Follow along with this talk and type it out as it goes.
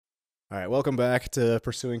All right, welcome back to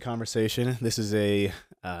Pursuing Conversation. This is a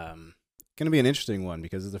going to be an interesting one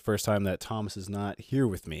because it's the first time that Thomas is not here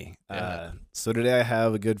with me. So today I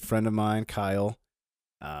have a good friend of mine, Kyle,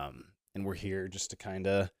 and we're here just to kind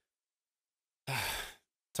of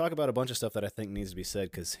talk about a bunch of stuff that I think needs to be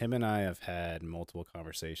said because him and I have had multiple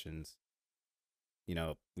conversations. You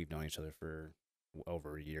know, we've known each other for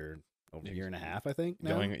over a year and a half, I think.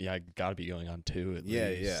 Now. Gotta be going on 2 at Yeah,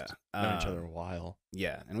 least. yeah. Known each other a while.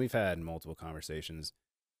 Yeah, and we've had multiple conversations,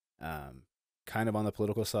 kind of on the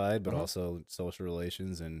political side, but also social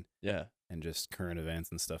relations and just current events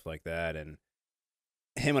and stuff like that. And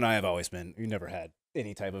him and I have always been. We never had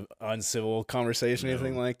any type of uncivil conversation, or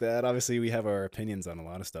anything like that. Obviously, we have our opinions on a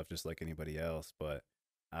lot of stuff, just like anybody else. But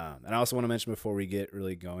and I also want to mention before we get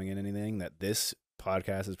really going in anything that this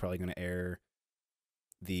podcast is probably going to air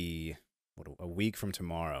a week from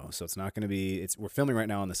tomorrow. So it's not going to be. We're filming right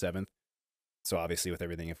now on the 7th. So obviously, with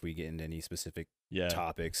everything, if we get into any specific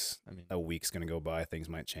topics, a week's going to go by. Things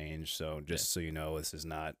might change. So just so you know, this is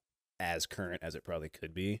not as current as it probably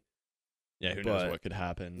could be. Yeah, who knows what could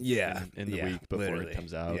happen in the week before it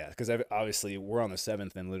comes out. Yeah, because obviously we're on the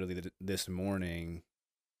 7th, and literally this morning,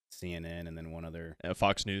 CNN and then one other.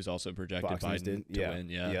 Fox News also projected Biden to win.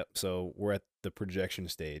 Yep. So we're at the projection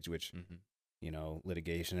stage, which,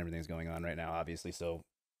 litigation, everything's going on right now, obviously. So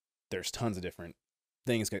there's tons of different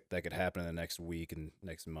things that could happen in the next week and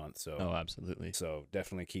next month. So absolutely. So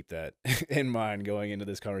definitely keep that in mind going into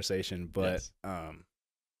this conversation. But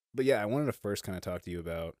but yeah, I wanted to first kind of talk to you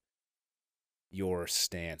about your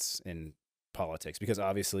stance in politics, because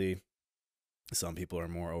obviously some people are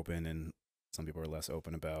more open and some people are less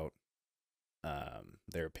open about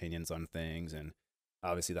their opinions on things. And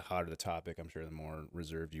obviously the hotter the topic, I'm sure the more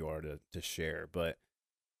reserved you are to share. But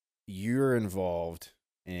you're involved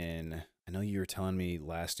in, I know you were telling me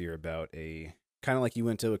last year about a kind of like you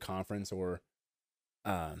went to a conference or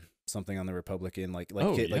something on the Republican, like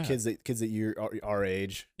kids that you're our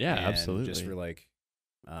age. Yeah, absolutely. Just for like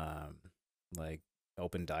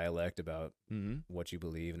open dialect about what you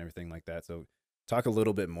believe and everything like that. So talk a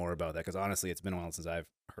little bit more about that, because honestly, it's been a while since I've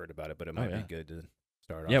heard about it, but it might be good to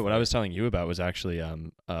start off. Yeah, what I was telling you about was actually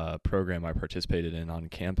a program I participated in on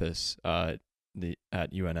campus at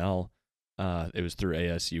UNL. It was through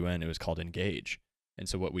ASUN. It was called Engage. And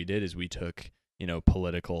so what we did is we took,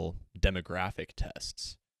 political demographic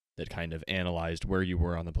tests that kind of analyzed where you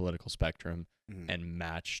were on the political spectrum and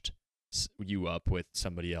matched you up with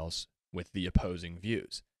somebody else with the opposing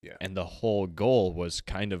views. Yeah. And the whole goal was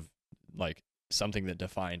kind of like something that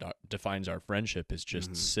defines our friendship is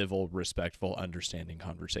just civil, respectful, understanding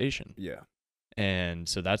conversation. Yeah. And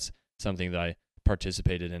so that's something that I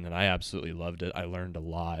participated in, and I absolutely loved it. I learned a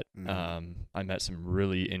lot. I met some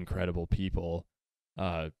really incredible people.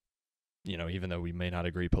 Even though we may not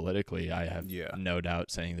agree politically, I have no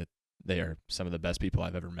doubt saying that they are some of the best people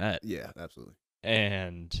I've ever met. Yeah, absolutely.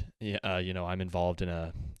 And I'm involved in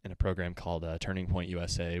a program called Turning Point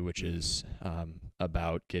USA, which is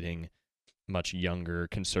about getting much younger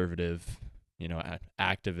conservative,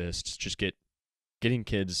 activists, just getting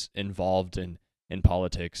kids involved in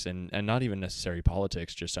politics and not even necessary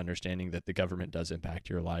politics, just understanding that the government does impact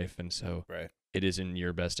your life. And so it is in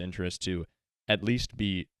your best interest to at least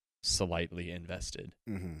be slightly invested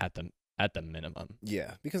at the minimum.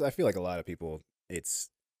 Yeah, because I feel like a lot of people, it's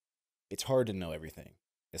hard to know everything,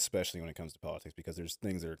 especially when it comes to politics, because there's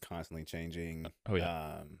things that are constantly changing.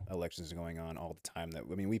 Elections are going on all the time.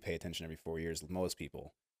 We pay attention every 4 years. Most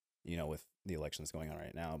people, with the elections going on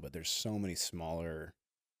right now, but there's so many smaller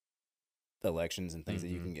elections and things that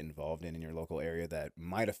you can get involved in your local area that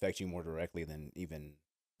might affect you more directly than even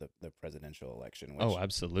the presidential election. Which,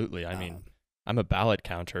 absolutely. I mean, I'm a ballot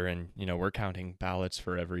counter, and we're counting ballots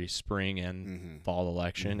for every spring and fall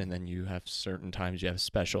election, and then you have certain times you have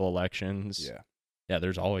special elections. Yeah,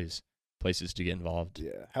 there's always places to get involved.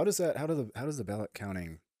 Yeah. How does the ballot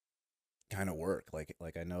counting kind of work?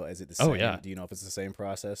 Like I know, is it the same? Oh, yeah. Do you know if it's the same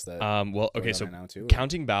process that so now too,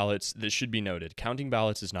 counting ballots, this should be noted, counting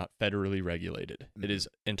ballots is not federally regulated. It is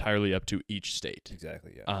entirely up to each state.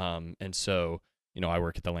 Exactly. Yeah. And so I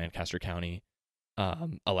work at the Lancaster County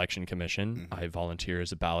Election Commission. I volunteer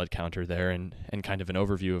as a ballot counter there, and kind of an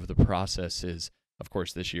overview of the process is, of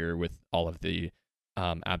course, this year with all of the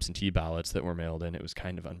absentee ballots that were mailed in, it was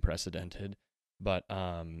kind of unprecedented. But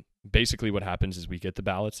basically what happens is we get the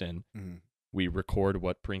ballots in, we record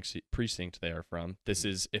what precinct they are from. This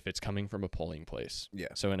is if it's coming from a polling place. Yeah.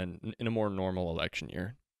 So in a more normal election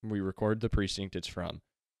year, we record the precinct it's from.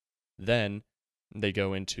 Then they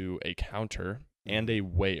go into a counter and a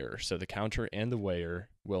weigher. So the counter and the weigher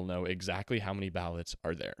will know exactly how many ballots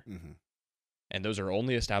are there. And those are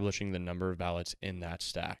only establishing the number of ballots in that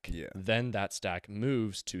stack. Yeah. Then that stack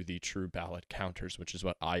moves to the true ballot counters, which is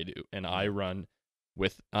what I do. And I run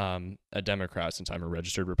with a Democrat, since I'm a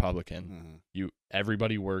registered Republican.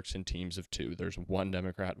 Everybody works in teams of 2. There's 1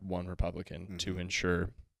 Democrat, 1 Republican to ensure,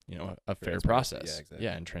 a fair process. Yeah, exactly.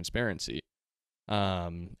 Yeah, and transparency.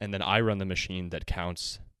 And then I run the machine that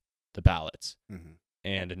counts the ballots.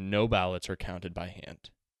 And no ballots are counted by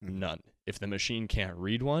hand. None. If the machine can't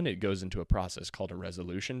read one, it goes into a process called a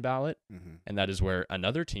resolution ballot. And that is where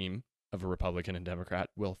another team of a Republican and Democrat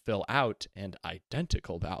will fill out an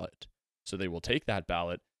identical ballot. So they will take that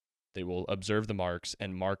ballot, they will observe the marks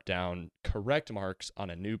and mark down correct marks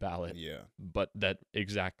on a new ballot, but that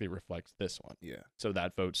exactly reflects this one. So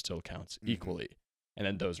that vote still counts equally. And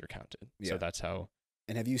then those are counted. So that's how.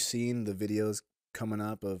 And have you seen the videos coming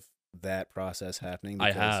up of that process happening?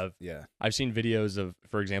 Because, I have. Yeah. I've seen videos of,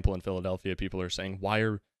 for example, in Philadelphia, people are saying, why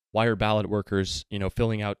are ballot workers,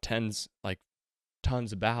 filling out tons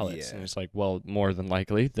of ballots? And it's like, well, more than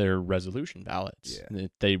likely they're resolution ballots.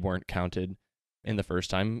 They weren't counted in the first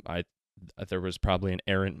time. There was probably an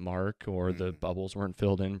errant mark, or the bubbles weren't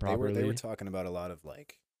filled in properly. They were talking about a lot of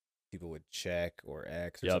like people would check or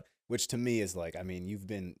X or something, which to me is like, I mean,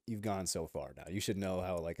 you've gone so far now. You should know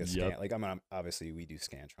how like a scan, like obviously we do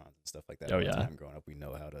Scantrons and stuff like that. All the time growing up, we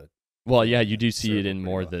know how to. Well, yeah, you do see it in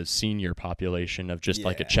more the senior population of just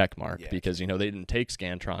like a check mark, because they didn't take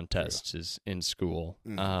Scantron tests in school.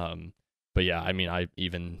 But yeah, I mean, I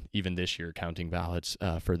even this year counting ballots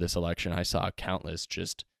for this election, I saw countless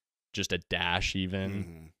just a dash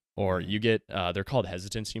even, or you get they're called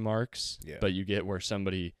hesitancy marks, but you get where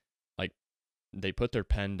somebody like they put their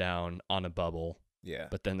pen down on a bubble,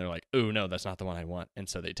 but then they're like, oh no, that's not the one I want, and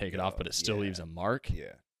so they take it off, but it still leaves a mark,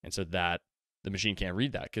 and so that the machine can't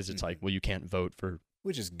read that, because it's like, well, you can't vote for.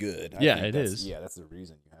 Which is good. It is. Yeah, that's the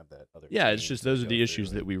reason you have that other. Yeah, it's just those are the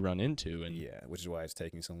issues that we run into, and which is why it's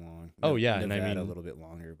taking so long. And I mean a little bit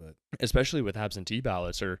longer, but especially with absentee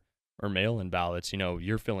ballots or mail-in ballots,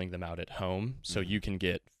 you're filling them out at home, so you can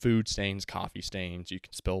get food stains, coffee stains, you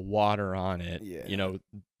can spill water on it.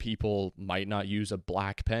 People might not use a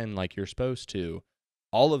black pen like you're supposed to.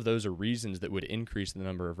 All of those are reasons that would increase the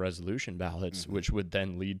number of resolution ballots, which would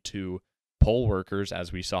then lead to poll workers,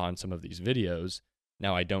 as we saw in some of these videos.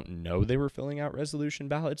 Now, I don't know they were filling out resolution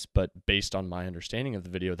ballots, but based on my understanding of the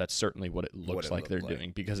video, that's certainly what it looks like they're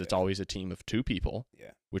doing, because it's always a team of 2 people,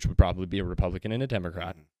 which would probably be a Republican and a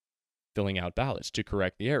Democrat, filling out ballots to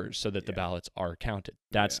correct the errors so that the ballots are counted.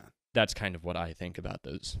 That's kind of what I think about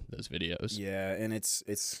those videos. Yeah, and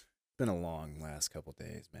it's been a long last couple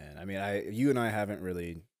days, man. I mean, you and I haven't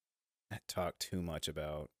really talked too much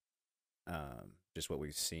about just what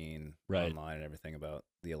we've seen online and everything about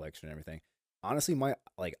the election and everything. Honestly, my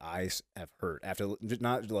eyes have hurt after,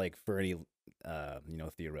 not like for any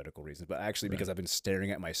theoretical reasons, but actually because I've been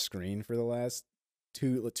staring at my screen for the last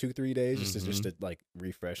 2-3 days, just to like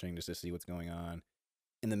refreshing, just to see what's going on.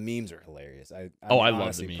 And the memes are hilarious. I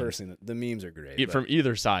love the memes. Personally, the memes are great. From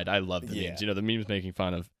either side, I love the memes. The memes making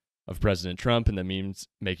fun of President Trump, and the memes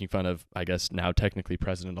making fun of, I guess now technically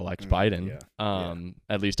President-elect Biden.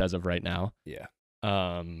 At least as of right now.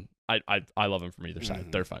 I love them from either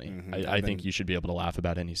side. They're funny. I think you should be able to laugh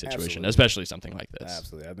about any situation, especially something like this.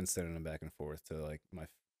 Absolutely. I've been sending them back and forth to like my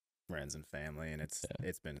friends and family, and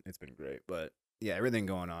it's been great. But yeah, everything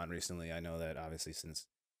going on recently, I know that obviously since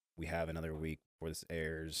we have another week before this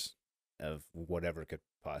airs of whatever could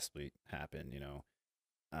possibly happen,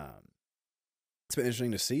 it's been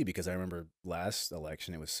interesting to see, because I remember last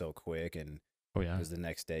election, it was so quick, and it was the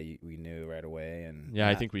next day we knew right away. And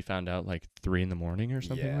I think we found out like 3 a.m. or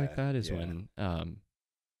something like that is when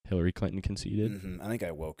Hillary Clinton conceded. I think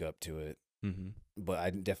I woke up to it, but I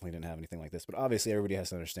definitely didn't have anything like this. But obviously everybody has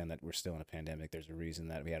to understand that we're still in a pandemic. There's a reason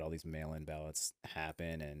that we had all these mail-in ballots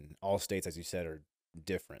happen, and all states, as you said, are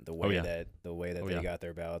different. The way that they got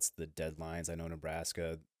their ballots, the deadlines. I know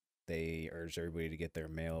Nebraska, they urged everybody to get their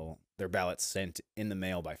ballots sent in the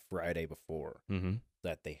mail by Friday before,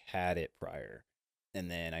 that they had it prior. And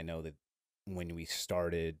then I know that when we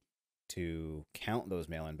started to count those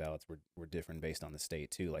mail-in ballots, were different based on the state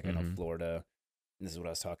too. Like I know Florida, and this is what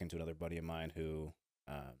I was talking to another buddy of mine who,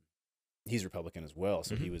 he's Republican as well,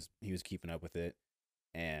 so he was keeping up with it.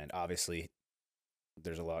 And obviously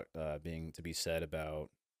there's a lot being to be said about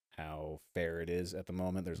how fair it is at the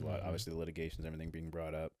moment. There's a lot, obviously, the litigations, everything being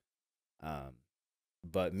brought up.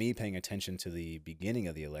 But me paying attention to the beginning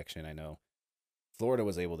of the election, I know Florida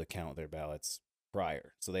was able to count their ballots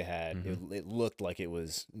prior. So they had, it looked like it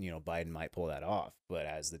was, Biden might pull that off. But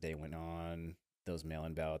as the day went on, those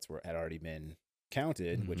mail-in ballots had already been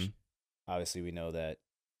counted, which obviously we know that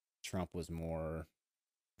Trump was more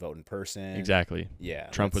vote in person. Exactly. Yeah.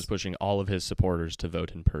 Trump was pushing all of his supporters to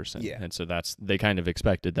vote in person. Yeah. And so they kind of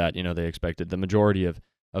expected that. They expected the majority of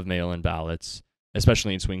mail-in ballots,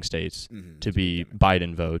 especially in swing states, to be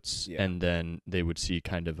Biden votes. Yeah. And then they would see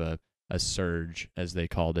kind of a surge, as they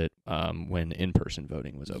called it, when in-person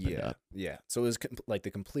voting was opened up. Yeah. So it was like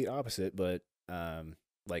the complete opposite, but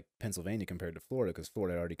like Pennsylvania compared to Florida, because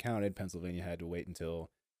Florida had already counted. Pennsylvania had to wait until,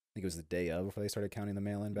 I think it was the day of, before they started counting the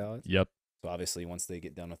mail-in ballots. Yep. So obviously, once they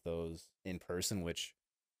get done with those in person, which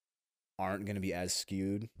aren't going to be as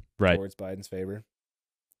skewed towards Biden's favor,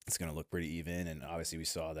 it's going to look pretty even. And obviously, we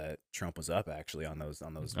saw that Trump was up actually on those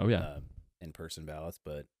in-person ballots,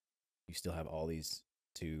 but you still have all these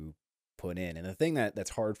to put in. And the thing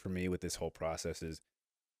that's hard for me with this whole process is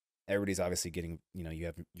everybody's obviously getting, you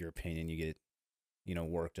have your opinion, you get,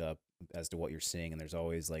 worked up as to what you're seeing, and there's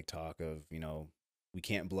always like talk of, we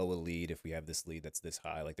can't blow a lead if we have this lead that's this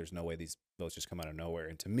high. Like, there's no way these votes just come out of nowhere.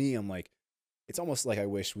 And to me, I'm like, it's almost like I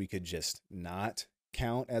wish we could just not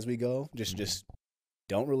count as we go. Just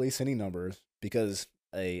don't release any numbers, because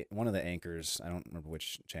one of the anchors, I don't remember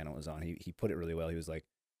which channel it was on, he put it really well. He was like,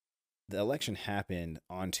 the election happened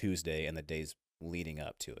on Tuesday and the days leading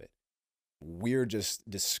up to it. We're just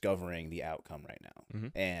discovering the outcome right now.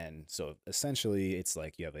 And so essentially it's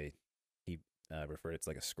like you have it's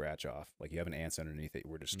like a scratch off. Like, you have an answer underneath it.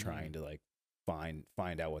 We're just trying to like find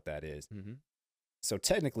out what that is. So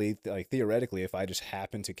technically, like theoretically, if I just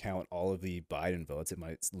happen to count all of the Biden votes, it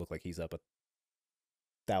might look like he's up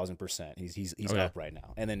 1,000%. He's up right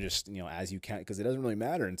now. And then just, as you count, because it doesn't really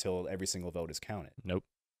matter until every single vote is counted. Nope.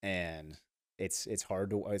 And it's hard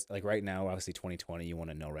to, like, right now, obviously 2020, you want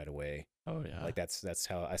to know right away. Oh yeah. Like that's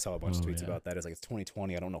how I saw a bunch of tweets about that. It's like, it's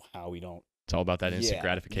 2020. I don't know how we don't. It's all about that instant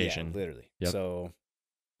gratification. Yeah, literally. Yep. So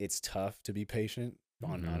it's tough to be patient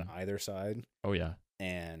on either side. Oh yeah.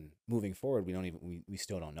 And moving forward, we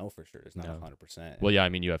still don't know for sure. It's not 100%. Well, yeah, I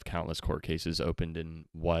mean, you have countless court cases opened in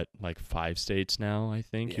like 5 states now. I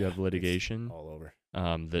think you have litigation all over.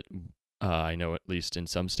 That I know, at least in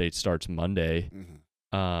some states, starts Monday.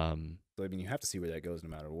 So I mean, you have to see where that goes, no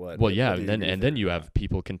matter what. Well, yeah, and then you have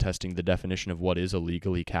people contesting the definition of what is a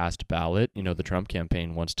legally cast ballot. The Trump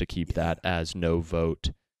campaign wants to keep that as no vote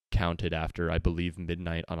counted after, I believe,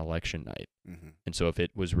 midnight on election night. And so if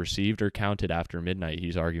it was received or counted after midnight,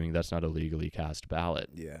 he's arguing that's not a legally cast ballot.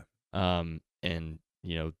 Yeah. And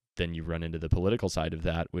then you run into the political side of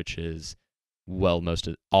that, which is, well,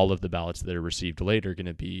 all of the ballots that are received later are going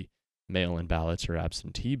to be mail-in ballots or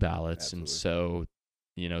absentee ballots. Absolutely. And so,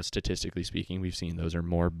 statistically speaking, we've seen those are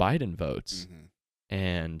more Biden votes.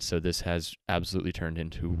 And so this has absolutely turned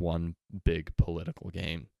into one big political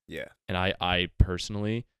game. Yeah. And I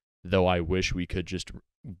personally, though I wish we could just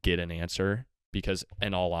get an answer, because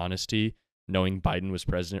in all honesty, knowing Biden was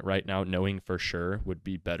president right now, knowing for sure, would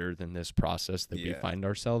be better than this process that we find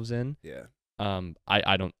ourselves in. Yeah. Given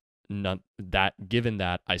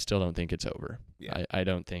that, I still don't think it's over. Yeah. I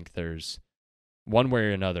don't think there's one way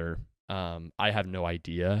or another. I have no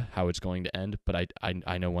idea how it's going to end, but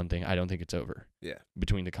I know one thing: I don't think it's over. Yeah.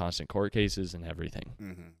 Between the constant court cases and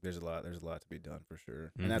everything, there's a lot to be done for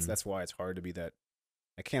sure, and that's why it's hard to be that.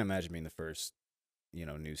 I can't imagine being the first,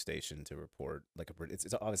 news station to report like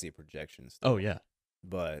it's obviously a projection. Still, oh yeah,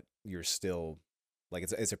 but you're still like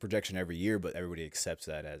it's a projection every year, but everybody accepts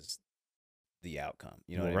that as the outcome.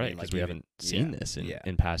 You know what I mean? Because like, we haven't seen this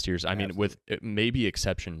in past years. I mean, with maybe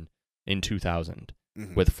exception in 2000.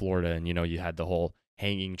 With Florida, and you had the whole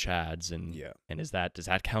hanging chads, and does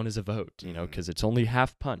that count as a vote? Because it's only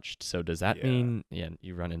half punched. So does that mean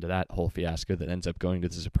you run into that whole fiasco that ends up going to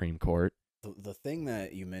the Supreme Court? The thing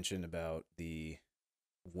that you mentioned about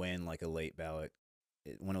when like a late ballot,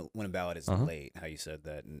 when a ballot is late, how you said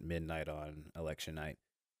that midnight on election night.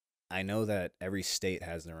 I know that every state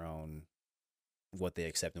has their own what they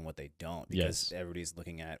accept and what they don't, because everybody's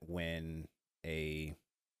looking at when a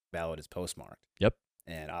ballot is postmarked. Yep.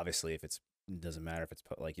 And obviously, if it doesn't matter if it's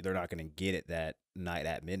like they're not going to get it that night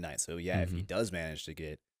at midnight. So if he does manage to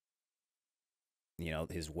get,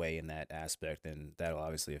 his way in that aspect, then that'll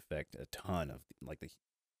obviously affect a ton of like the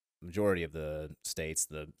majority of the states,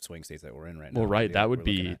 the swing states that we're in right now. Well, right. That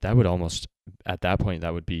would almost, at that point,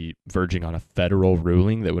 that would be verging on a federal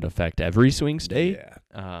ruling that would affect every swing state.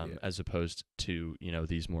 As opposed to,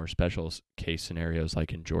 these more special case scenarios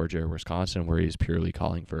like in Georgia or Wisconsin, where he's purely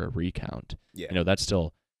calling for a recount. That's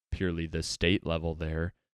still purely the state level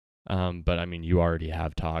there. But I mean, you already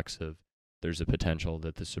have talks of there's a potential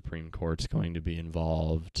that the Supreme Court's going to be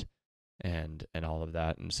involved. and all of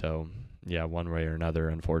that. And so, yeah, one way or another,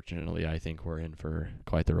 unfortunately, I think we're in for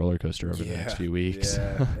quite the roller coaster over the next few weeks.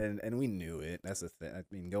 Yeah, and we knew it. That's the thing. I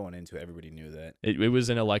mean, going into it, everybody knew that. It was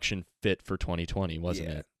an election fit for 2020, wasn't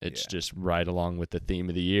it? It's just right along with the theme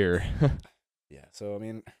of the year. Yeah. So I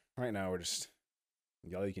mean, right now we're just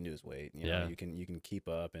all you can do is wait. You know, you can keep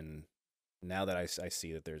up, and now that I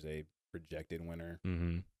see that there's a projected winner,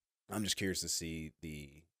 I'm just curious to see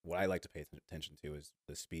what I like to pay attention to is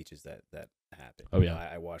the speeches that happen. Oh yeah,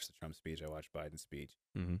 I watched the Trump speech, I watched Biden's speech,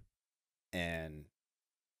 and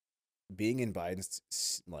being in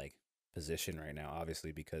Biden's like position right now,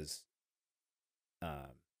 obviously because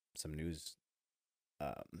some news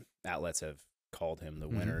outlets have called him the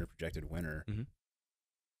winner, projected winner.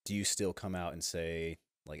 Do you still come out and say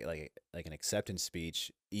like an acceptance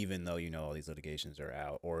speech, even though you know all these litigations are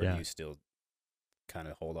out, or do you still kind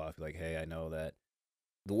of hold off, like, hey, I know that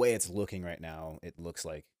the way it's looking right now, it looks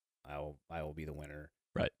like I will be the winner,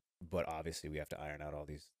 right? But obviously, we have to iron out all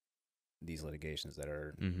these litigations that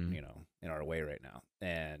are you know in our way right now.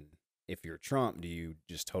 And if you're Trump, do you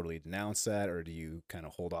just totally denounce that, or do you kind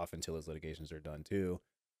of hold off until his litigations are done too?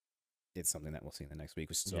 It's something that we'll see in the next week,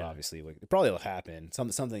 which is obviously like it probably will happen.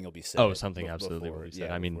 Something will be said. Oh, something absolutely will be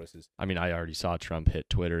said. I mean, I already saw Trump hit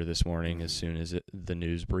Twitter this morning as soon as the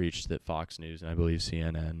news breached that Fox News and I believe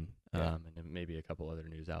CNN and maybe a couple other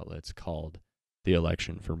news outlets called the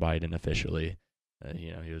election for Biden officially.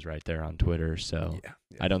 You know, he was right there on Twitter. So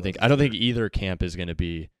I don't think either camp is going to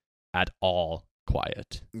be at all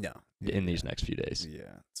quiet. No, in these next few days.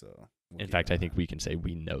 Yeah. So in fact, I think we can say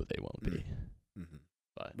we know they won't be.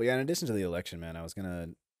 But yeah, in addition to the election, man, I was gonna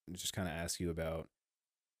just kind of ask you about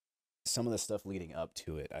some of the stuff leading up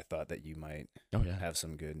to it. I thought that you might have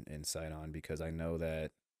some good insight on, because I know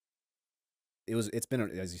that it's been,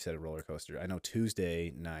 as you said, a roller coaster. I know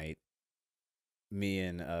Tuesday night, me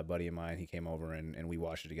and a buddy of mine, he came over and we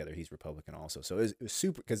watched it together. He's Republican also, so it was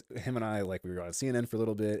super, because him and I, like, we were on CNN for a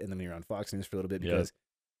little bit, and then we were on Fox News for a little bit, because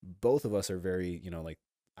both of us are very, you know, like,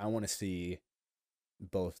 I want to see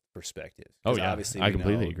both perspectives. Oh yeah, obviously I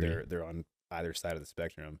completely agree. They're on either side of the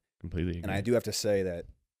spectrum. Completely agree. And I do have to say that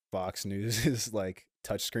Fox News is like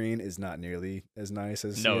touchscreen is not nearly as nice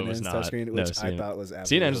as CNN's touchscreen, which I thought was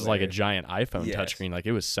absolutely CNN's was like a giant iPhone touchscreen. Like,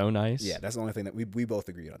 it was so nice. Yeah, that's the only thing that we both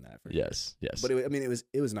agreed on that. Yes. But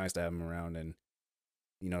it was nice to have him around, and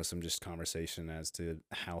you know, some just conversation as to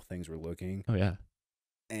how things were looking. Oh yeah.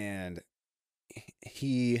 And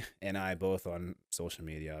he and I both on social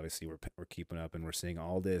media, obviously, we're keeping up, and we're seeing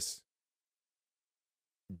all this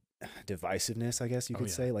divisiveness, I guess you could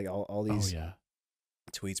say, like all these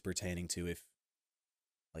tweets pertaining to if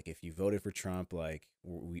you voted for Trump, like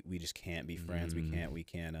we just can't be friends. We can't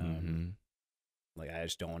like, I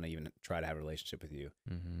just don't want to even try to have a relationship with you.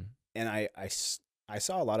 And I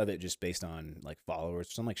saw a lot of it just based on like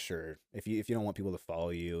followers. So I'm like, sure, if you don't want people to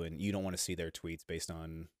follow you and you don't want to see their tweets based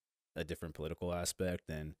on a different political aspect,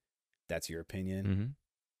 then that's your opinion.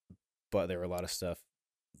 But there were a lot of stuff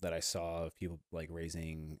that I saw of people like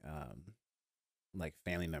raising like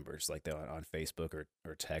family members, like on Facebook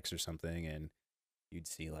or text or something, and you'd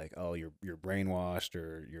see like, oh, you're brainwashed,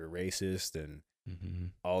 or you're racist, and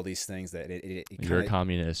all these things that it you're a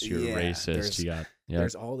communist, you're a racist,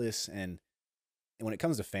 there's all this. And when it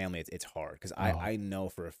comes to family, it's hard, because I know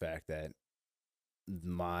for a fact that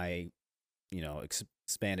my, you know,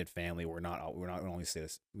 expanded family, we don't always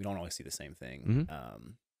see the same thing.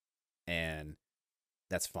 And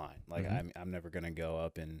that's fine. Like, I'm never gonna go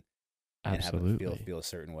up and have them feel a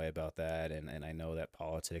certain way about that. And I know that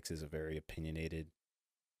politics is a very opinionated,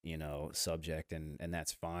 you know, subject, and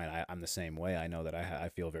that's fine. I'm the same way. I know that I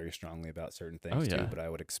feel very strongly about certain things too, but I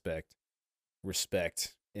would expect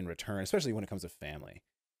respect in return, especially when it comes to family.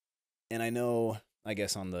 And I know, I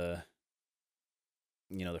guess on the,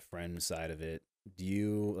 you know, the friend side of it,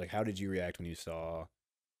 how did you react when you saw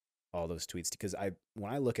all those tweets? Because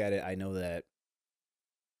when I look at it, I know that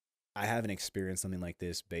I haven't experienced something like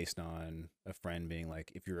this based on a friend being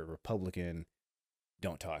like, if you're a Republican,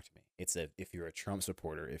 don't talk to me. It's if you're a Trump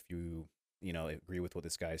supporter, if you know, agree with what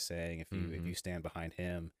this guy's saying, if you stand behind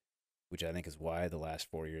him, which I think is why the last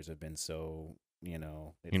 4 years have been so, you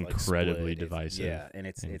know, it's incredibly divisive. And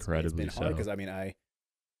it's been hard, because I mean,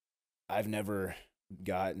 I've never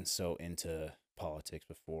gotten so into politics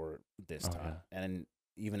before this time. And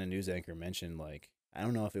even a news anchor mentioned, like, I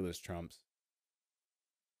don't know if it was Trump's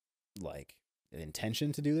like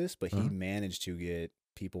intention to do this, but he managed to get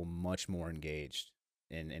people much more engaged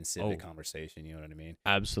in civic conversation. You know what I mean?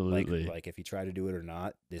 Absolutely. Like if he tried to do it or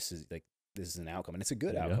not, this is an outcome, and it's a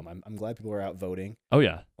good outcome. I'm glad people are out voting. Oh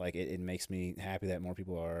yeah. Like it makes me happy that more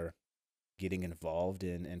people are getting involved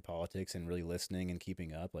in politics and really listening and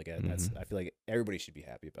keeping up. Like that's Mhm. I feel like everybody should be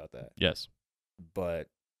happy about that. Yes. But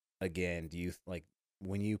again, do you like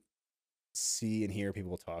when you see and hear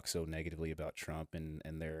people talk so negatively about Trump and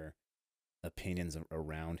their opinions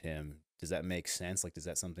around him, does that make sense? Like, is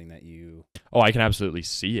that something that you? Oh, I can absolutely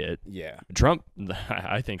see it. Yeah. Trump,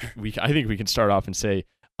 I think we can start off and say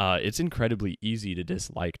it's incredibly easy to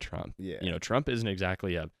dislike Trump. Yeah. You know, Trump isn't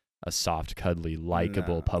exactly a soft, cuddly,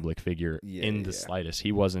 likable No. public figure Yeah, in the yeah. slightest.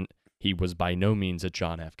 He was by no means a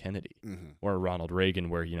John F. Kennedy Mm-hmm. or a Ronald Reagan,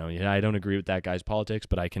 where, you know, I don't agree with that guy's politics,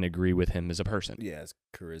 but I can agree with him as a person. Yeah, his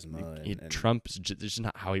charisma and Trump's just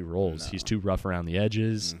not how he rolls. He's No. too rough around the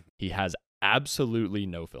edges. Mhm. He has absolutely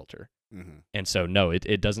no filter. Mm-hmm. And so, no,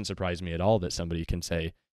 it doesn't surprise me at all that somebody can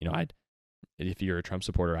say, you know, if you're a Trump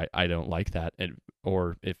supporter, I don't like that.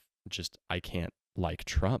 Or if just I can't like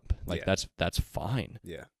Trump, like Yeah. that's fine.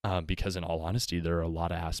 Yeah. Because in all honesty, there are a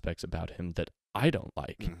lot of aspects about him that I don't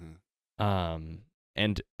like. Mm-hmm.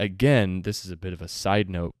 And again, this is a bit of a side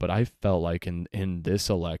note, but I felt like in this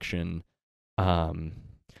election,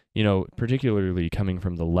 you know, particularly coming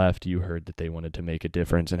from the left, you heard that they wanted to make a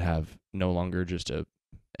difference and have no longer just a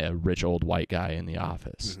rich old white guy in the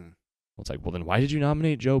office. Mm-hmm. Well, it's like, well, then why did you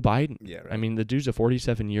nominate Joe Biden? Yeah, right. I mean, the dude's a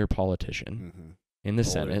 47-year politician Mm-hmm. in the Older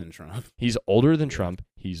Senate. than Trump. He's older than Yeah. Trump.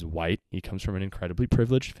 He's white. He comes from an incredibly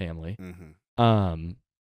privileged family. Mm-hmm.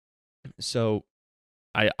 So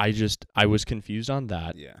I was confused on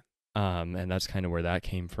that. Yeah. And that's kind of where that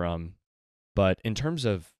came from. But in terms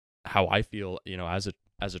of how I feel, you know, as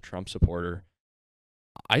a Trump supporter,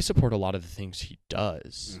 I support a lot of the things he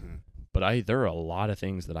does, Mm-hmm. but there are a lot of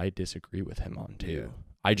things that I disagree with him on too. Yeah.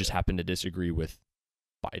 I just happen to disagree with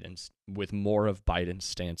more of Biden's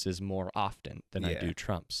stances more often than I Yeah. do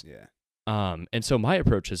Trump's. Yeah. And so my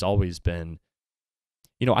approach has always been,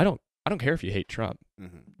 you know, I don't care if you hate Trump.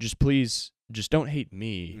 Mm-hmm. Just don't hate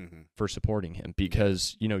me Mm-hmm. for supporting him,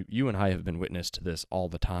 because, you know, you and I have been witness to this all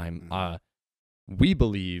the time. Mhm. We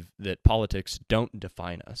believe that politics don't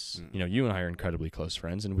define us. Mm. You know, you and I are incredibly close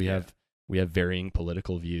friends, and we Yeah. have varying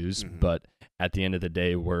political views, Mhm. but at the end of the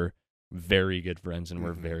day, we're very good friends and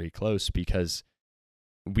we're Mhm. very close because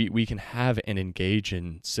we can have and engage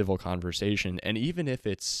in civil conversation. And even if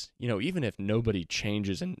it's, you know, even if nobody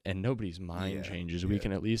changes and nobody's mind Yeah, changes, we yeah.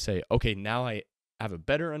 can at least say, okay, now I have a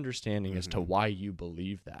better understanding as to Mhm. why you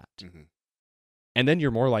believe that. Mm-hmm. And then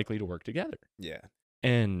you're more likely to work together. Yeah.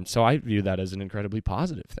 And so I view that as an incredibly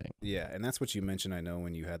positive thing. Yeah, and that's what you mentioned. I know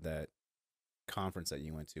when you had that conference that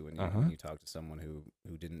you went to, and Uh-huh. when you talked to someone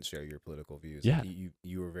who didn't share your political views. Yeah.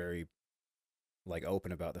 you were very like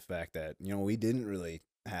open about the fact that, you know, we didn't really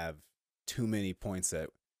have too many points that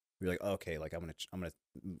we were like, okay, like I'm gonna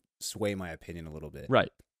sway my opinion a little bit, Right.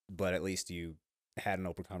 but at least you had an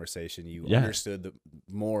open conversation. You Yeah. understood the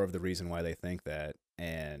more of the reason why they think that,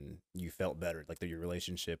 and you felt better. Like your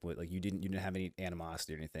relationship with, like, you didn't have any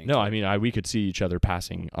animosity or anything. No, to- I mean, we could see each other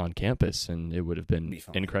passing on campus, and it would have been Be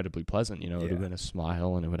fine. incredibly pleasant. You know, it would have Yeah. been a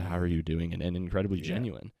smile, and it would, how are you doing, and incredibly Yeah.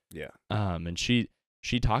 genuine. Yeah. And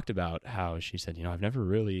she talked about how she said, you know, I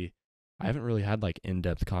haven't really had like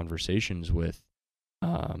in-depth conversations with,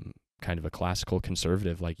 kind of a classical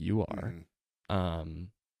conservative like you are. Mhm.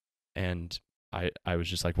 And I was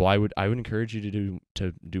just like, well, I would encourage you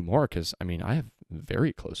to do more, because I mean, I have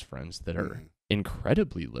very close friends that are Mhm.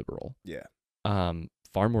 incredibly liberal. Yeah.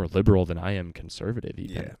 Far more liberal than I am conservative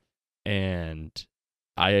even. Yeah. And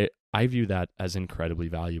I view that as incredibly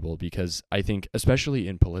valuable, because I think, especially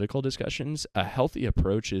in political discussions, a healthy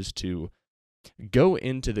approach is to go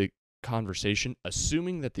into the conversation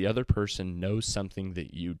assuming that the other person knows something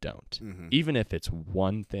that you don't. Mhm. Even if it's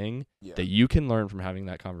one thing Yeah. that you can learn from having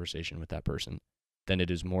that conversation with that person, then it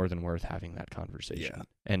is more than worth having that conversation Yeah.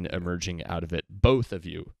 and emerging out of it, both of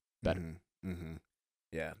you, better. Mm-hmm. Mm-hmm.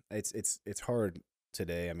 Yeah, it's hard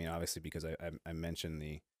today. I mean, obviously, because I mentioned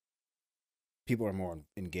the people are more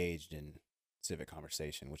engaged in civic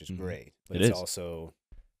conversation, which is Mhm. great. But It it's is. also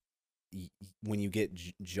when you get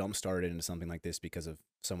jump started into something like this because of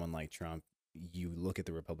someone like Trump, you look at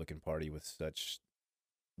the Republican Party with such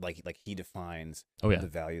like he defines Oh yeah. the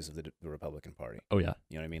values of the Republican Party. Oh yeah.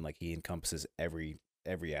 You know what I mean? Like, he encompasses every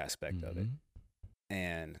aspect of it. Mhm.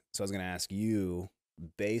 And so I was going to ask you,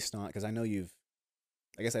 based on, because I know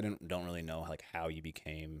I guess I don't really know like how you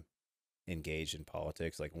became engaged in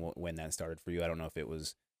politics, like when that started for you. I don't know if it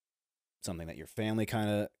was something that your family kind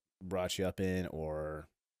of brought you up in, or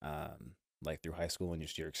like through high school and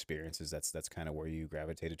just your experiences. That's kind of where you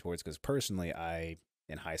gravitated towards. Because personally,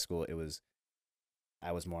 in high school,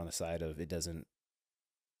 I was more on the side of it's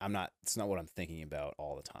not what I'm thinking about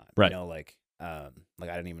all the time. Right. You know, like Like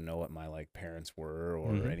I didn't even know what my like parents were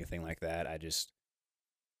or Mhm. anything like that. I just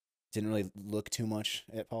didn't really look too much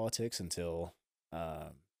at politics until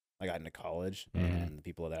I got into college, Mhm. and the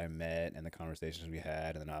people that I met and the conversations we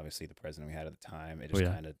had, and then obviously the president we had at the time, it Oh just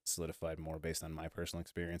yeah. kind of solidified more based on my personal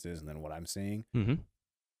experiences and then what I'm seeing. Mhm.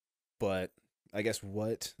 But I guess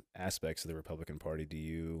what aspects of the Republican Party do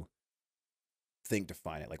you think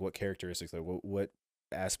define it? Like what characteristics, like what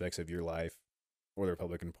aspects of your life or the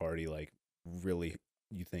Republican Party like really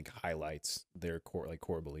you think highlights their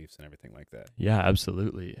core beliefs and everything like that? Yeah,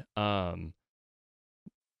 absolutely.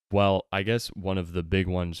 Well, I guess one of the big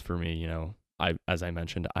ones for me, as I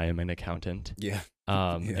mentioned, I am an accountant. Yeah.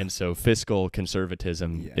 Yeah. And so fiscal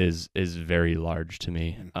conservatism Yeah. is very large to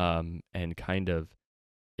me. Mm-hmm. And kind of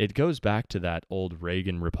it goes back to that old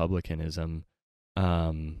Reagan republicanism,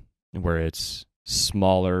 where it's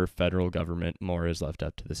smaller federal government, more is left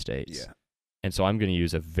up to the states. Yeah. And so I'm going to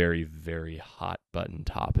use a very, very hot button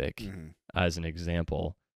topic Mm-hmm. as an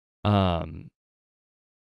example. Um,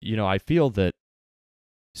 I feel that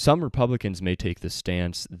some Republicans may take the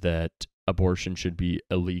stance that abortion should be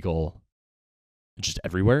illegal just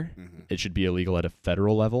everywhere. Mm-hmm. It should be illegal at a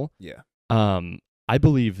federal level. Yeah. I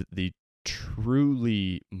believe the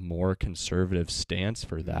truly more conservative stance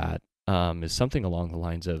for that is something along the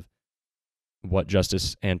lines of what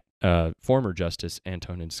former Justice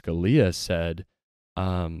Antonin Scalia said.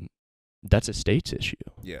 That's a state's issue,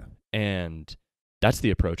 Yeah. and that's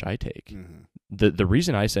the approach I take. Mm-hmm. The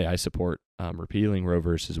reason I say I support repealing Roe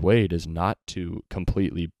versus Wade is not to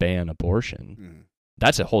completely ban abortion. Mm-hmm.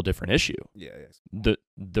 That's a whole different issue. Yeah. Yes.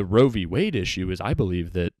 The Roe v. Wade issue is I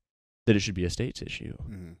believe that it should be a state's issue.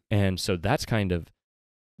 Mm-hmm. And so that's kind of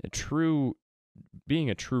being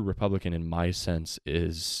a true Republican in my sense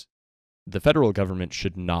is the federal government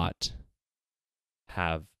should not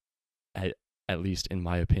have, at least in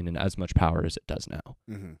my opinion, as much power as it does now.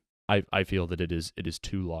 Mm-hmm. I feel that it is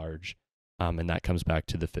too large, and that comes back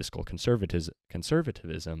to the fiscal conservatism.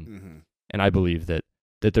 Mm-hmm. And I believe that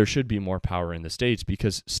there should be more power in the states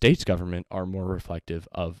because states' government are more reflective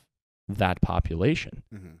of that population.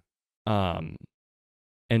 Mm-hmm.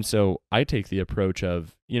 And so I take the approach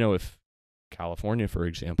of, if California, for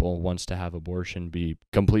example, wants to have abortion be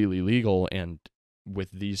completely legal and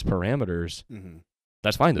with these parameters, Mm-hmm.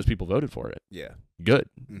 that's fine. Those people voted for it. Yeah. Good.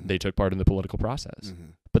 Mm-hmm. They took part in the political process.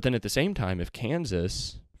 Mm-hmm. But then at the same time, if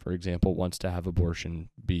Kansas, for example, wants to have abortion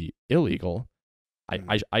be illegal,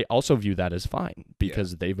 I also view that as fine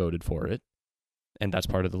because they voted for it, and that's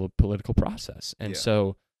part of the political process. And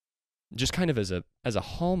so, just kind of as a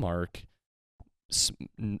hallmark,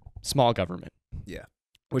 small government. Yeah.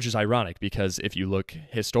 Which is ironic because if you look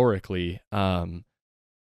historically,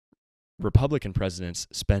 Republican presidents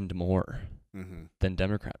spend more than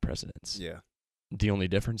Democrat presidents. Yeah. The only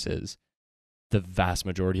difference is the vast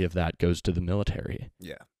majority of that goes to the military.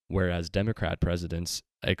 Yeah. Whereas Democrat presidents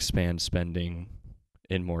expand spending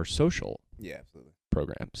in more social absolutely.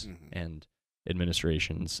 programs and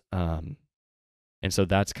administrations. And so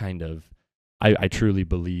that's kind of, I truly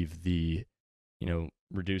believe the,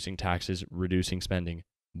 reducing taxes, reducing spending,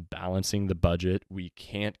 balancing the budget. We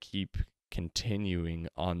can't keep continuing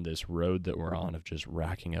on this road that we're on of just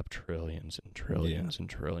racking up trillions and trillions and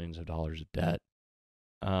trillions of dollars of debt.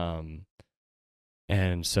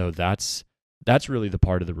 And so that's really the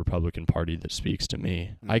part of the Republican Party that speaks to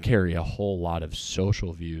me. I carry a whole lot of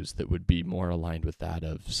social views that would be more aligned with that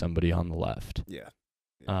of somebody on the left. Yeah.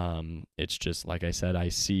 It's just, like I said, I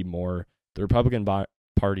see more, the Republican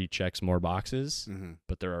Party checks more boxes,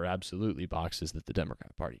 but there are absolutely boxes that the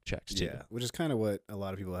Democrat Party checks too. Yeah, which is kind of what a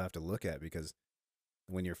lot of people have to look at, because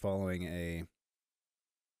when you're following a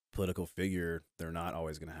political figure, they're not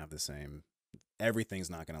always going to have the same. Everything's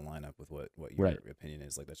not going to line up with what your opinion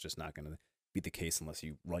is. Like, that's just not going to be the case unless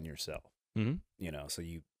you run yourself. So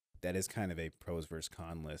that is kind of a pros versus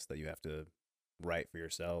con list that you have to write for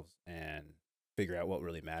yourselves and figure out what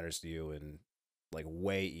really matters to you and like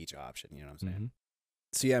weigh each option. You know what I'm saying?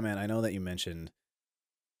 So yeah, man, I know that you mentioned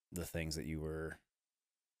the things that you were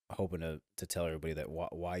hoping to tell everybody that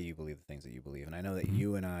why you believe the things that you believe, and I know that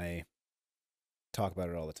you and I talk about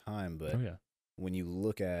it all the time. But when you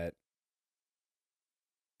look at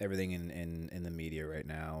everything in the media right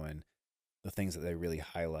now and the things that they really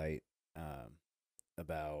highlight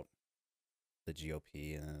about the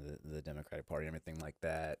GOP and the Democratic Party and everything like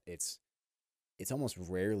that, it's almost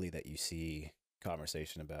rarely that you see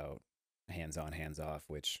conversation about hands on, hands off,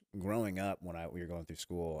 which growing up when we were going through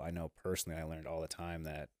school, I know personally I learned all the time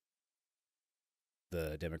that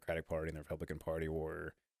the Democratic Party and the Republican Party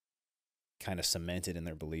were kind of cemented in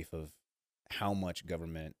their belief of how much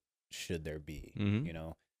government should there be,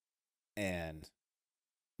 And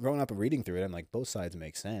growing up and reading through it, I'm like, both sides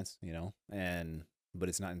make sense, but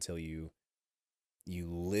it's not until you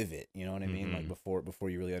live it, you know what I mean? Like before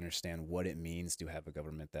you really understand what it means to have a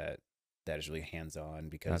government that is really hands on,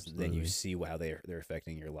 because then you see how they're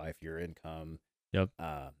affecting your life, your income, Yep.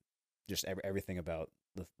 just everything about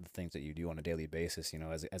the things that you do on a daily basis.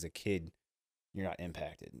 As a kid, you're not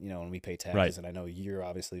impacted. When we pay taxes, Right. and I know you're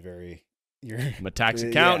obviously I'm a tax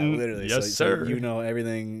accountant. Yeah, literally. Yes, sir. So you know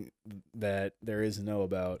everything that there is to know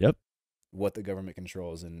about. Yep. What the government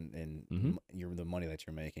controls and the money that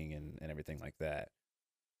you're making and everything like that.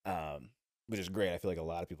 Which is great. I feel like a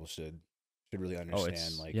lot of people should really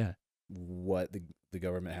understand what the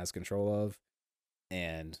government has control of,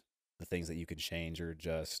 and the things that you could change or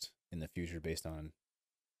adjust in the future based on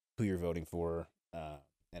who you're voting for,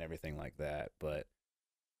 and everything like that. But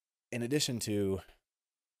in addition to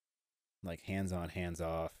like hands on, hands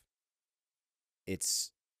off,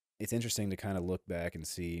 it's interesting to kind of look back and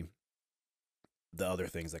see the other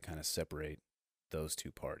things that kind of separate those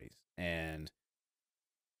two parties. And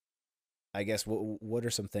I guess what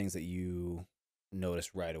are some things that you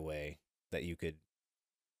noticed right away that you could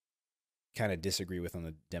kind of disagree with on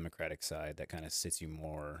the Democratic side that kind of sits you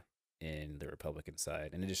more in the Republican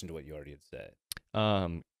side, in addition to what you already had said?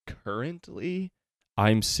 Currently,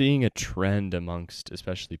 I'm seeing a trend amongst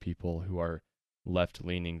especially people who are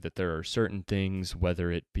left-leaning that there are certain things,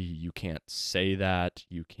 whether it be you can't say that,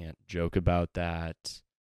 you can't joke about that,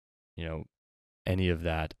 any of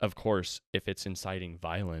that. Of course, if it's inciting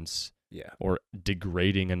violence or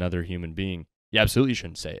degrading another human being, you absolutely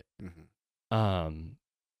shouldn't say it.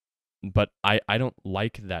 But I don't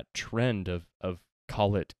like that trend of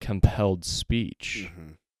call it compelled speech,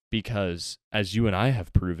 because as you and I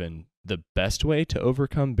have proven, the best way to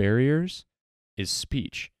overcome barriers is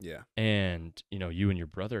speech. Yeah. And, you and your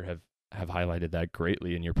brother have highlighted that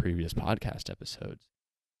greatly in your previous podcast episodes.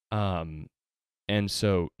 And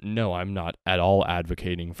so, no, I'm not at all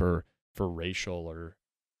advocating for racial or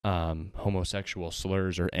homosexual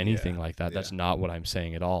slurs or anything like that. That's not what I'm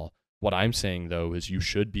saying at all. What I'm saying, though, is you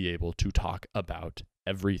should be able to talk about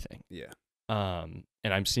everything. Yeah.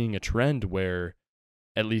 And I'm seeing a trend where,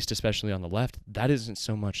 at least especially on the left, that isn't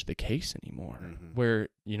so much the case anymore. Where,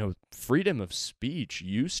 freedom of speech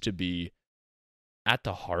used to be, at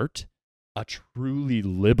the heart, a truly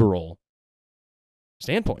liberal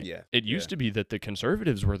standpoint. Yeah. It used to be that the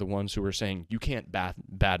conservatives were the ones who were saying, you can't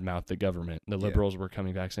badmouth the government. The liberals were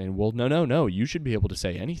coming back saying, well, no, you should be able to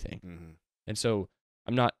say anything. And so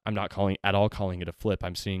I'm not calling it a flip.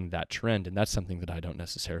 I'm seeing that trend, and that's something that I don't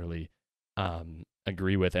necessarily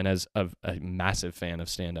agree with. And as a massive fan of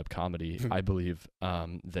stand-up comedy, I believe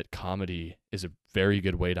that comedy is a very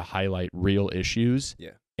good way to highlight real issues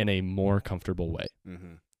in a more comfortable way.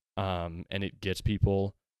 And it gets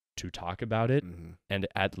people to talk about it and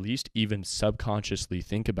at least even subconsciously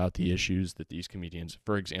think about the issues that these comedians,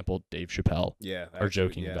 for example, Dave Chappelle, are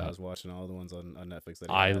joking about. I was watching all the ones on Netflix. That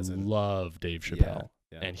I love Dave Chappelle.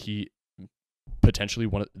 And he potentially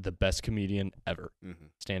one of the best comedian ever,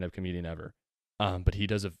 stand-up comedian ever. But he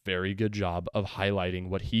does a very good job of highlighting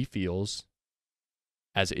what he feels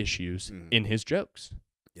as issues in his jokes.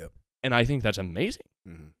 Yep. And I think that's amazing.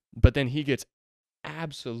 But then he gets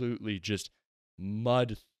absolutely just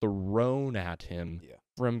mud thrown at him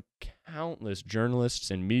from countless journalists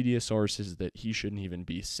and media sources that he shouldn't even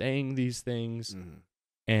be saying these things.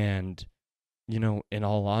 And, in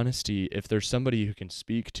all honesty, if there's somebody who can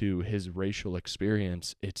speak to his racial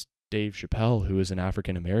experience, it's Dave Chappelle, who is an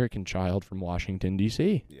African-American child from Washington,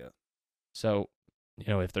 D.C. Yeah. So,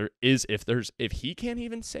 if he can't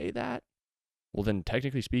even say that, well, then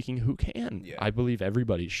technically speaking, who can? Yeah. I believe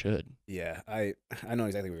everybody should. Yeah, I know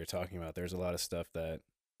exactly what you're talking about. There's a lot of stuff that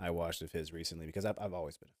I watched of his recently because I've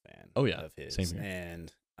always been a fan of his. Same here.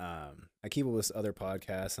 And I keep up with other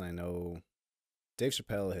podcasts, and I know Dave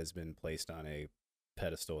Chappelle has been placed on a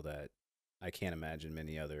pedestal that I can't imagine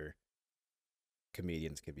many other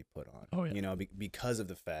comedians could be put on. Oh, yeah. Because of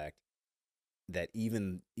the fact that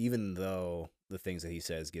even though the things that he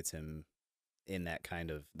says gets him in that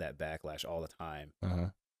kind of that backlash all the time,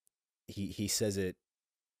 he says it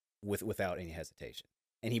without any hesitation,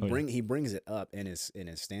 and he brings it up in his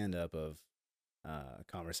stand up of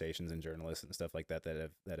conversations and journalists and stuff like that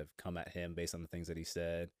have come at him based on the things that he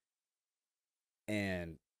said.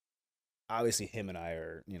 And obviously him and I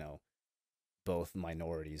are both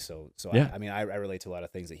minorities, so yeah. I relate to a lot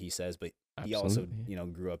of things that he says, but he also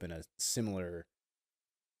grew up in a similar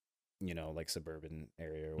like suburban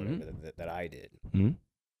area or whatever that I did.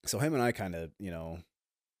 So him and I kind of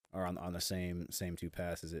are on the same two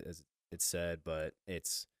paths as it's said, but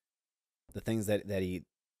it's the things that he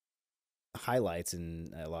highlights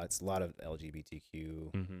and a lot of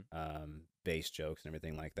LGBTQ Mm-hmm. based jokes and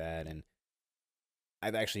everything like that. And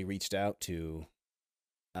I've actually reached out to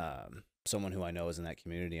someone who I know is in that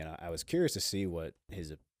community, and I was curious to see what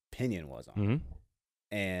his opinion was on Mm-hmm. it.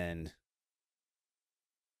 And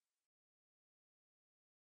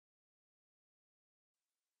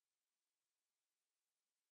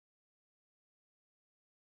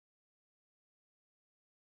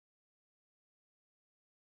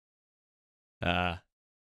Uh,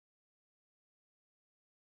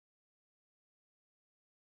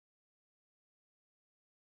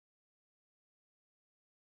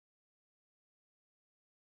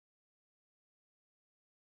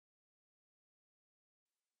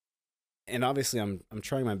 obviously I'm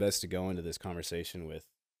trying my best to go into this conversation with,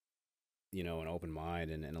 you know, an open mind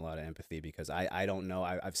and a lot of empathy, because I don't know.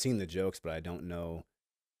 I've seen the jokes, but I don't know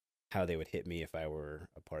how they would hit me if I were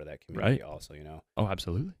a part of that community right. also, you know. Oh,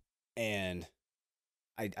 absolutely. And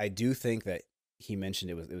I do think that he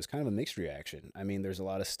mentioned it was kind of a mixed reaction. I mean, there's a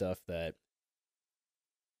lot of stuff that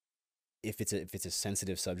if it's a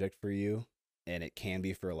sensitive subject for you, and it can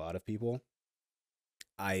be for a lot of people,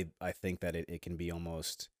 I think that it can be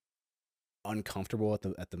almost uncomfortable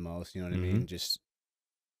at the most, you know what I Mm-hmm. mean? Just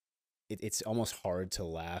it's almost hard to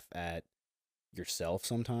laugh at yourself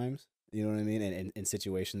sometimes. You know what I mean? And in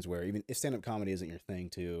situations where, even if stand up comedy isn't your thing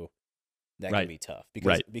too, that can Right. be tough,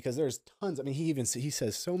 Right. because there's tons. I mean, he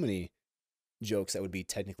says so many jokes that would be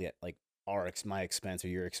technically at like my expense or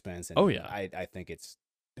your expense, and Oh yeah. I think it's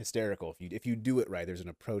hysterical if you do it right. There's an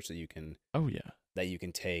approach Oh yeah. that you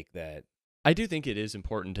can take that. I do think it is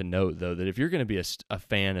important to note, though, that if you're going to be a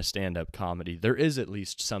fan of stand-up comedy, there is at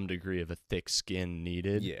least some degree of a thick skin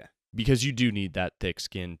needed. Yeah, Because you do need that thick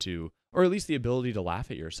skin to, or at least the ability to laugh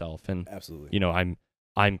at yourself. And absolutely. you know,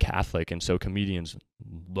 I'm Catholic, and so comedians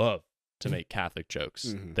love to make Catholic jokes.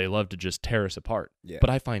 Mhm. They love to just tear us apart. Yeah, But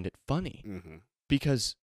I find it funny mm-hmm.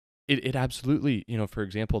 because it absolutely, you know, for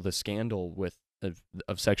example, the scandal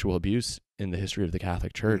of sexual abuse in the history of the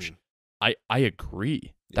Catholic Church. Mhm. I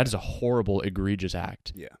agree. Yeah. That is a horrible, egregious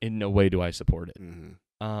act. Yeah. In no way do I support it. Mm-hmm.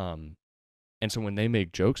 And so when they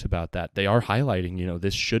make jokes about that, they are highlighting, you know,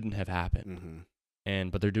 this shouldn't have happened. Mm-hmm.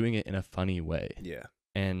 But they're doing it in a funny way. Yeah.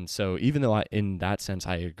 And so even though in that sense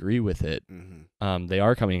I agree with it, Mm-hmm. they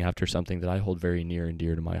are coming after something that I hold very near and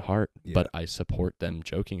dear to my heart. Yeah. But I support them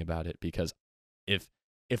joking about it, because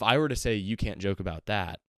if I were to say you can't joke about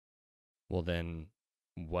that, well then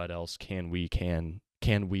what else can we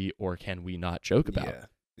or can we not joke about? Yeah.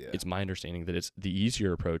 Yeah. It's my understanding that it's the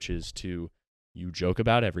easier approach is to you joke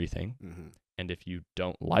about everything, Mm-hmm. and if you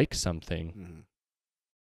don't like something, Mm-hmm.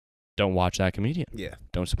 don't watch that comedian. Yeah.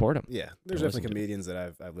 Don't support him. Yeah. There's Don't definitely listen to comedians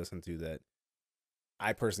that I've listened to that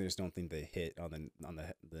I personally just don't think they hit on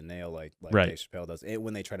the nail like Right. Dave Chappelle does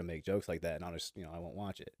when they try to make jokes like that, and I'll just, you know, I won't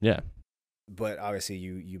watch it. Yeah. But obviously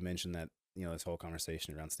you mentioned that, you know, this whole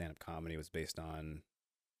conversation around stand up comedy was based on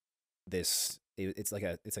this. It's like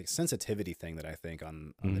a sensitivity thing that I think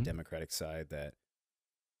on the Mhm. Democratic side, that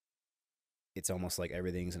it's almost like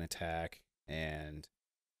everything's an attack, and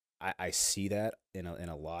I see that in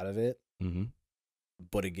a lot of it. Mm-hmm.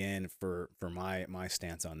 But again, for my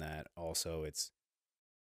stance on that also,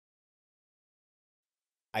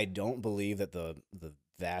 I don't believe that the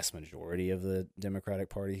vast majority of the Democratic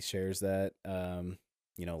Party shares that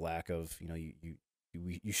you know, lack of, you know,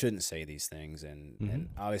 you shouldn't say these things, and Mhm.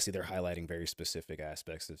 obviously they're highlighting very specific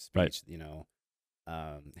aspects of speech, Right. you know,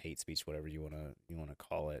 hate speech, whatever you wanna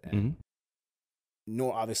call it, and Mm-hmm.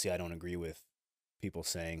 nor obviously I don't agree with people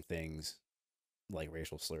saying things like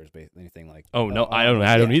racial slurs, anything like. Oh no, I don't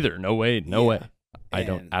yeah. either. No way. No Yeah. way. I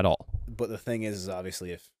don't And- at all. But the thing is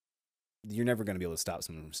obviously, if you're never going to be able to stop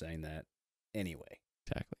someone from saying that anyway,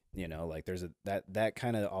 Exactly. you know, like there's that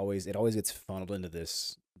kind of always gets funneled into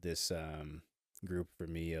this group for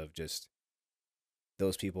me of just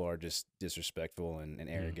those people are just disrespectful and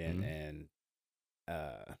arrogant, Mhm. and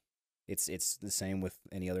it's the same with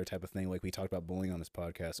any other type of thing, like we talked about bullying on this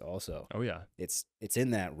podcast also. Oh yeah. It's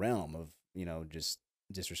in that realm of, you know, just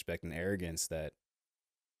disrespect and arrogance, that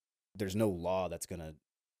there's no law that's gonna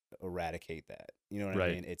eradicate that. You know what I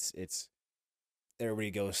Right. mean? It's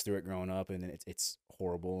everybody goes through it growing up, and it's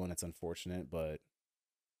horrible and it's unfortunate, but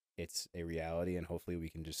it's a reality, and hopefully we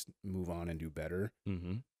can just move on and do better.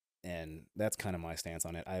 Mm-hmm. And that's kind of my stance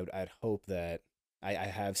on it. I'd hope that I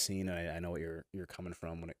have seen, and I know what you're coming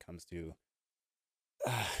from when it comes to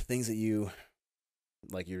things that you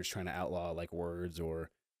like. You're just trying to outlaw like words,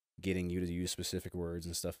 or getting you to use specific words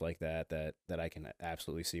and stuff like that. That I can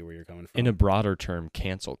absolutely see where you're coming from. In a broader term,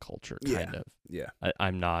 cancel culture, kind of. Yeah.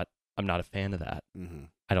 I'm not a fan of that. Mm-hmm.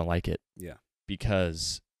 I don't like it. Yeah.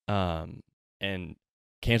 Because And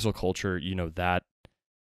cancel culture, that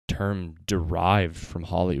term derived from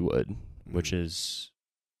Hollywood, which is,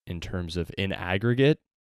 in terms of in aggregate,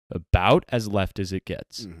 about as left as it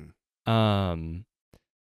gets. But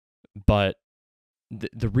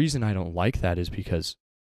the reason I don't like that is because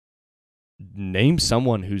name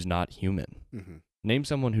someone who's not human. Name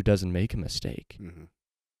someone who doesn't make a mistake.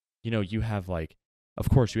 You have of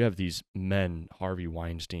course you have these men, Harvey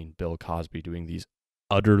Weinstein, Bill Cosby, doing these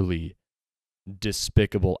utterly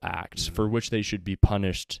despicable acts for which they should be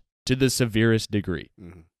punished to the severest degree.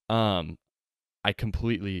 I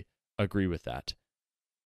completely agree with that.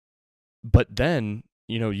 But then,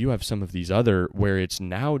 you have some of these other where it's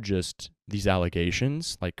now just these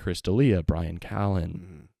allegations like Chris D'Elia, Brian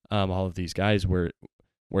Callen, all of these guys where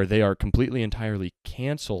they are completely entirely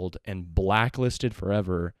canceled and blacklisted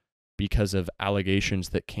forever because of allegations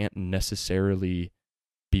that can't necessarily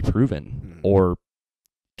be proven or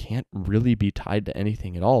can't really be tied to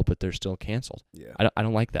anything at all, but they're still canceled. Yeah. I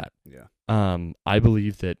don't like that. Yeah. I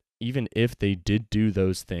believe that even if they did do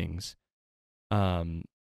those things,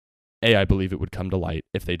 I believe it would come to light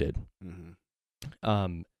if they did.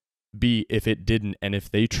 B, if it didn't, and if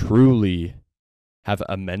they truly have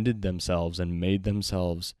amended themselves and made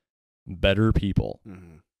themselves better people,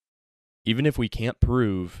 even if we can't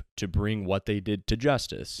prove to bring what they did to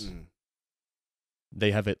justice,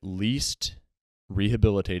 they have at least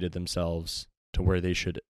rehabilitated themselves to where they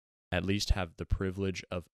should at least have the privilege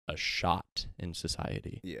of a shot in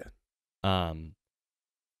society. Yeah.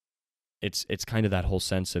 It's kind of that whole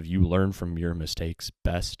sense of you learn from your mistakes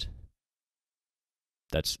best.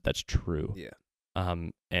 That's true. Yeah.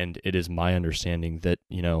 And it is my understanding that,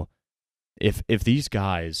 if these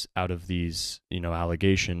guys out of these,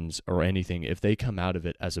 allegations or anything, if they come out of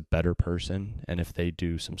it as a better person, and if they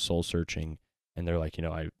do some soul searching and they're like,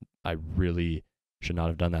 I really should not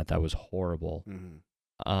have done that. That was horrible.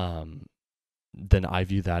 Then I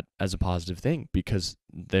view that as a positive thing because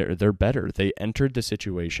they're better. They entered the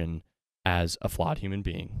situation as a flawed human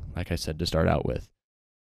being, like I said to start out with.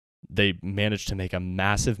 They managed to make a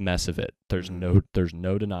massive mess of it. There's no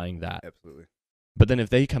denying that. Absolutely. But then if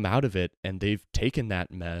they come out of it and they've taken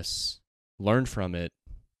that mess, learned from it,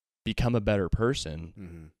 become a better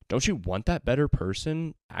person, don't you want that better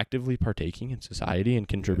person actively partaking in society and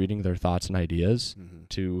contributing their thoughts and ideas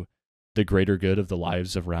to the greater good of the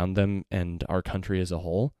lives around them and our country as a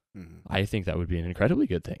whole? I think that would be an incredibly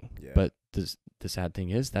good thing. Yeah. But the sad thing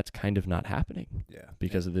is that's kind of not happening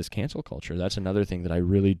because of this cancel culture. That's another thing that I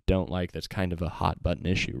really don't like. That's kind of a hot button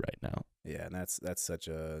issue right now. Yeah, and that's such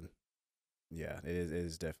a it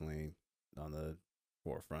is definitely on the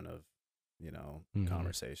forefront of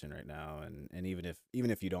conversation right now, and even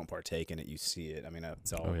if you don't partake in it, you see it. I mean,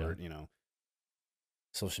 it's all over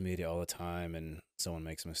social media all the time, and someone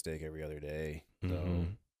makes a mistake every other day. So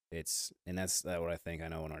that's what I think. I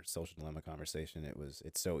know in our social dilemma conversation,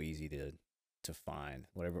 it's so easy to find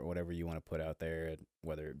whatever you want to put out there,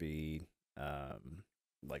 whether it be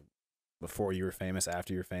like before you were famous,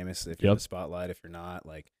 after you're famous, if you're in the spotlight, if you're not,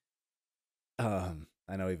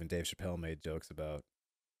 I know even Dave Chappelle made jokes about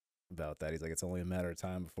that. He's like, it's only a matter of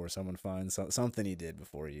time before someone finds something he did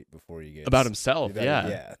before you get about himself.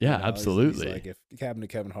 Yeah, absolutely. He's like, if it happened to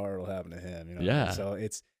Kevin Hart, it'll happen to him. So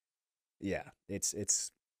it's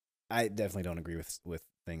I definitely don't agree with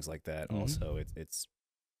things like that. Also, it's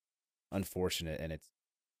unfortunate, and it's,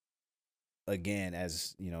 again,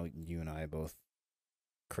 as you and I both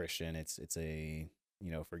Christian, it's a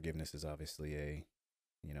forgiveness is obviously a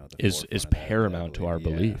is paramount to our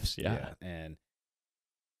beliefs. Yeah. And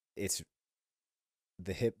it's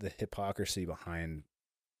the hypocrisy behind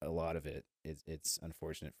a lot of it. It's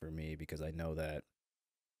unfortunate for me because I know that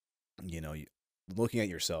looking at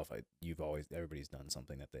yourself, everybody's done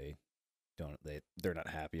something that they're not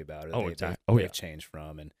happy about it. They've changed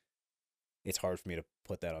from, and it's hard for me to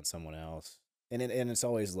put that on someone else. And it's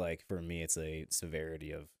always like, for me, it's a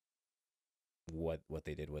severity of what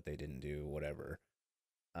they did, what they didn't do, whatever.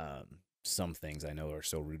 Some things I know are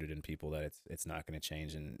so rooted in people that it's not going to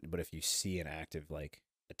change. But if you see an active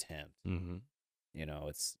attempt,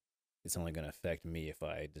 it's only going to affect me if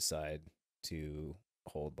I decide to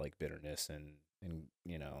hold bitterness and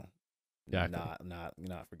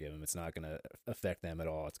not forgive them. It's not going to affect them at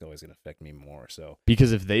all. It's always going to affect me more. So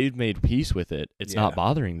because if they've made peace with it, it's not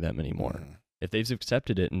bothering them anymore. If they've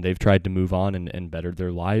accepted it and they've tried to move on and better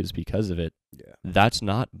their lives because of it, that's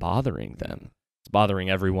not bothering them. It's bothering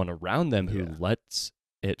everyone around them who lets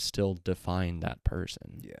it still define that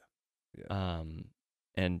person.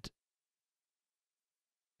 And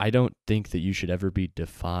I don't think that you should ever be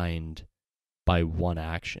defined by one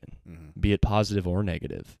action, be it positive or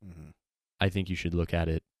negative. I think you should look at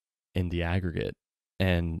it in the aggregate.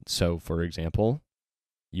 And so, for example,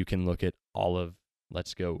 you can look at all of,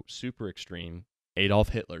 let's go super extreme, Adolf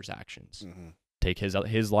Hitler's actions. Take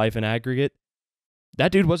his life in aggregate.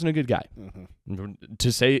 That dude wasn't a good guy.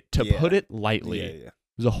 To put it lightly, he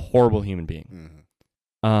was a horrible human being.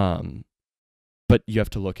 But you have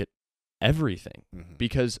to look at everything,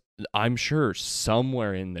 because I'm sure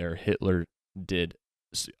somewhere in there Hitler did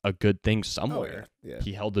a good thing somewhere.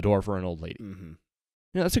 He held the door for an old lady.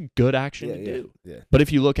 That's a good action to do. But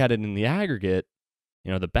if you look at it in the aggregate,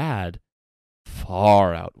 the bad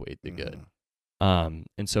far outweighed the good.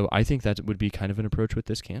 And so I think that would be kind of an approach with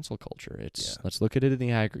this cancel culture. It's let's look at it in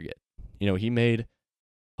the aggregate. He made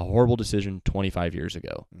a horrible decision 25 years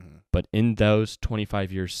ago, but in those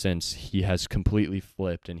 25 years since, he has completely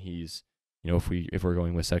flipped, and he's, if we're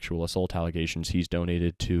going with sexual assault allegations, he's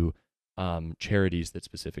donated to charities that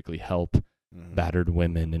specifically help battered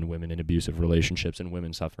women and women in abusive relationships and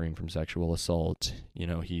women suffering from sexual assault.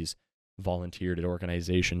 He's volunteered at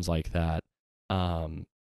organizations like that.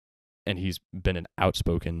 And he's been an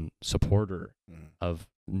outspoken supporter of,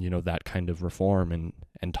 that kind of reform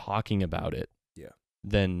and talking about it.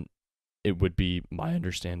 Then it would be my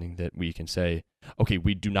understanding that we can say, okay,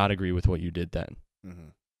 we do not agree with what you did then,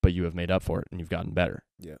 but you have made up for it and you've gotten better.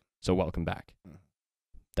 So welcome back.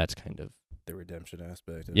 That's kind of the redemption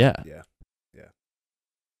aspect. Yeah.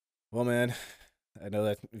 Well, man, I know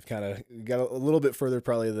that we've kind of got a little bit further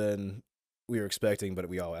probably than we were expecting, but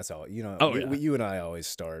that's all, you and I always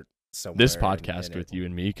start somewhere. This podcast with you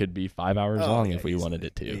and me could be 5 hours long if we wanted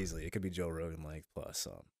it to. Easily. It could be Joe Rogan length plus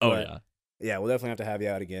some. Yeah, we'll definitely have to have you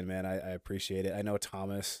out again, man. I appreciate it. I know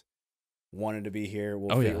Thomas wanted to be here.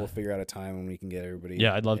 We'll figure out a time when we can get everybody.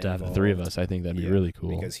 Yeah, I'd love to have the three of us. I think that'd be really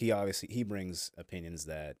cool. Because he brings opinions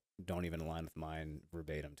that don't even align with mine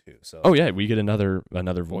verbatim too. So we get another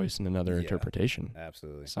voice and another interpretation.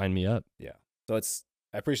 Absolutely. Sign me up. Yeah. So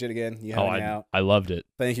I appreciate it again. You having me out. I loved it.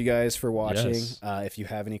 Thank you guys for watching. Yes. If you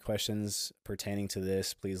have any questions pertaining to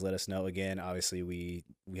this, please let us know. Again, obviously we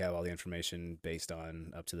have all the information based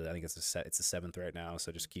on up to I think it's the 7th right now.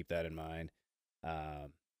 So just keep that in mind.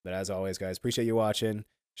 But as always, guys, appreciate you watching.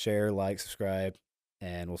 Share, like, subscribe,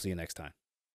 and we'll see you next time.